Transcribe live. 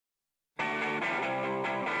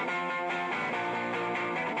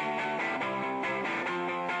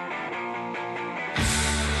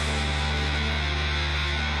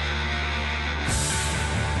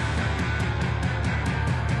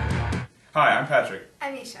Hi, I'm Patrick.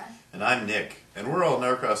 I'm Isha. And I'm Nick, and we're all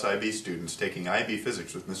Norcross IB students taking IB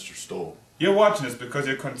Physics with Mr. Stoll. You're watching this because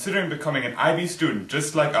you're considering becoming an IB student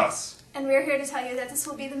just like us. And we're here to tell you that this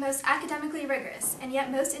will be the most academically rigorous and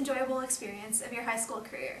yet most enjoyable experience of your high school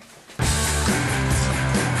career.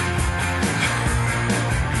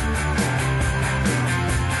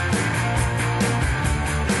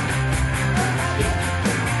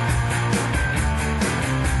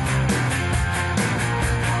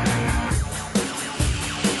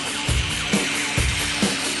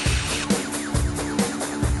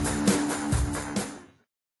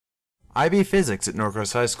 IB Physics at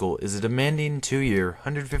Norcross High School is a demanding 2-year,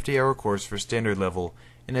 150-hour course for standard level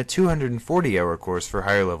and a 240-hour course for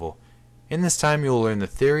higher level. In this time you will learn the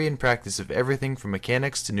theory and practice of everything from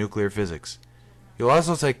mechanics to nuclear physics. You'll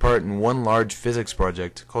also take part in one large physics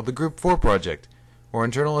project called the Group 4 Project, or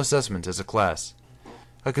internal assessment as a class.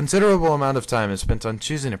 A considerable amount of time is spent on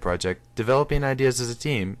choosing a project, developing ideas as a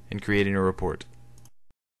team, and creating a report.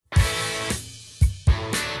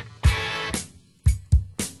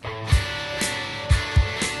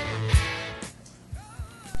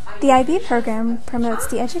 The IB program promotes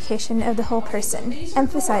the education of the whole person,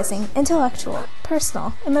 emphasizing intellectual,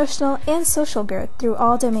 personal, emotional, and social growth through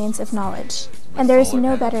all domains of knowledge. And there is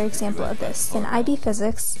no better example of this than IB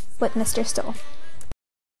Physics with Mr. Stoll.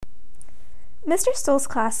 Mr. Stoll's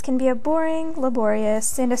class can be a boring,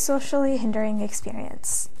 laborious, and a socially hindering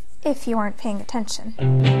experience, if you aren't paying attention.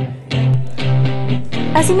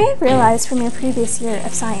 As you may have realized from your previous year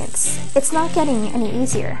of science, it's not getting any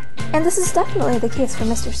easier. And this is definitely the case for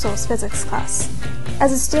Mr. Stoll's physics class.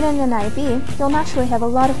 As a student in IB, you'll naturally have a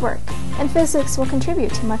lot of work, and physics will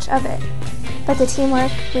contribute to much of it. But the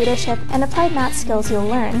teamwork, leadership, and applied math skills you'll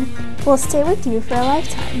learn will stay with you for a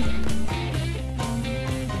lifetime.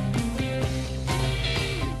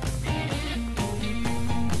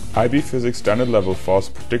 IB Physics standard level follows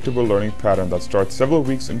a predictable learning pattern that starts several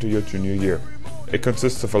weeks into your junior year. It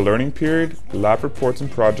consists of a learning period, lab reports and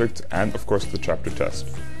projects, and of course the chapter test.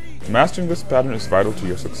 Mastering this pattern is vital to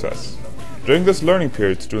your success. During this learning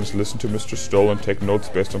period, students listen to Mr. Stoll and take notes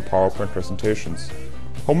based on PowerPoint presentations.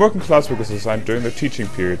 Homework and classwork is assigned during the teaching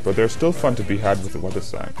period, but there is still fun to be had with the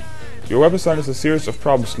WebAssign. Your WebAssign is a series of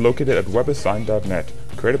problems located at webassign.net,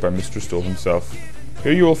 created by Mr. Stoll himself.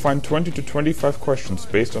 Here you will find 20 to 25 questions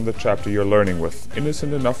based on the chapter you're learning with,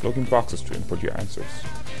 innocent enough looking boxes to input your answers.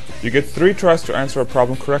 You get 3 tries to answer a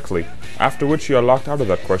problem correctly, after which you are locked out of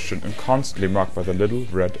that question and constantly marked by the little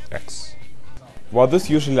red X. While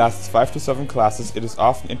this usually lasts 5 to 7 classes, it is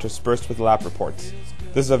often interspersed with lab reports.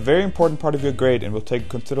 This is a very important part of your grade and will take a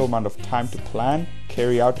considerable amount of time to plan,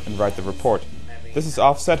 carry out, and write the report. This is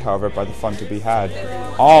offset, however, by the fun to be had.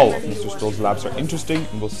 All of Mr. Stoll's labs are interesting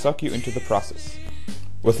and will suck you into the process.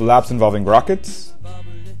 With labs involving rockets,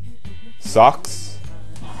 socks,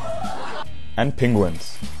 and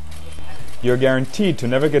penguins. You're guaranteed to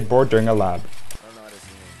never get bored during a lab.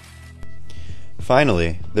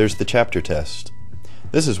 Finally, there's the chapter test.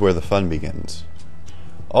 This is where the fun begins.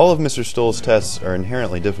 All of Mr. Stoll's tests are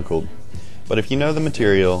inherently difficult, but if you know the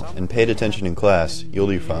material and paid attention in class, you'll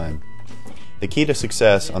do fine. The key to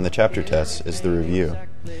success on the chapter tests is the review.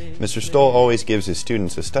 Mr. Stoll always gives his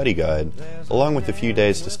students a study guide, along with a few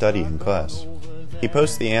days to study in class. He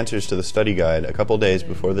posts the answers to the study guide a couple days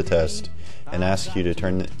before the test and asks you to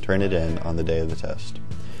turn it in on the day of the test.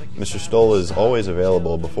 Mr. Stoll is always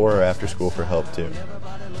available before or after school for help too.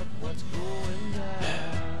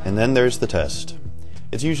 And then there's the test.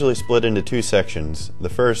 It's usually split into 2 sections, the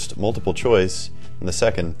first multiple choice and the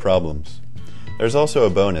second problems. There's also a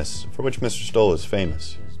bonus, for which Mr. Stoll is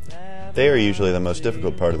famous. They are usually the most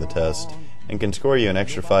difficult part of the test and can score you an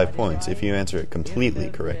extra 5 points if you answer it completely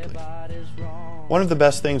correctly. One of the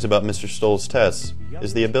best things about Mr. Stoll's tests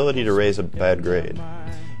is the ability to raise a bad grade.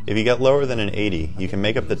 If you get lower than an 80, you can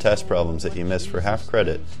make up the test problems that you missed for half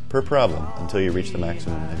credit per problem until you reach the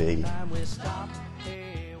maximum of 80.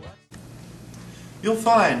 You'll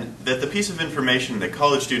find that the piece of information that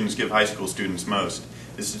college students give high school students most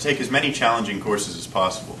is to take as many challenging courses as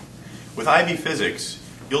possible. With IB Physics,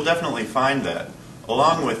 you'll definitely find that,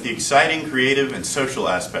 along with the exciting, creative, and social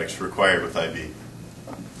aspects required with IB.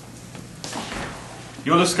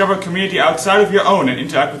 You'll discover a community outside of your own and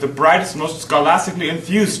interact with the brightest, most scholastically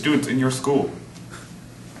infused students in your school.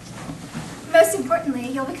 Most importantly,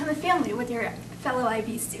 you'll become a family with your fellow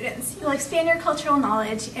IB students. You'll expand your cultural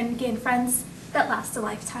knowledge and gain friends that last a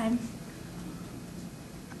lifetime.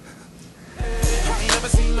 Never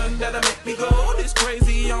seen nothing that'll make me go this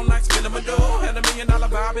crazy. I'm like spinning my dough. Had $1 million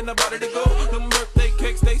vibe in the body to go. Them birthday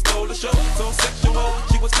cakes, they stole the show. So sexual,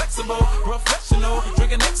 she was flexible, professional,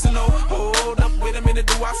 drinking X and O. Hold up, wait a minute,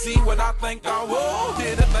 do I see what I think I will.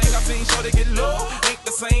 Did a thing I seen, sure to get low. Ain't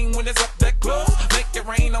the same when it's up that close. Make it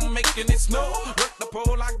rain, I'm making it snow. Work the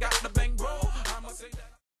pole, I got the bang.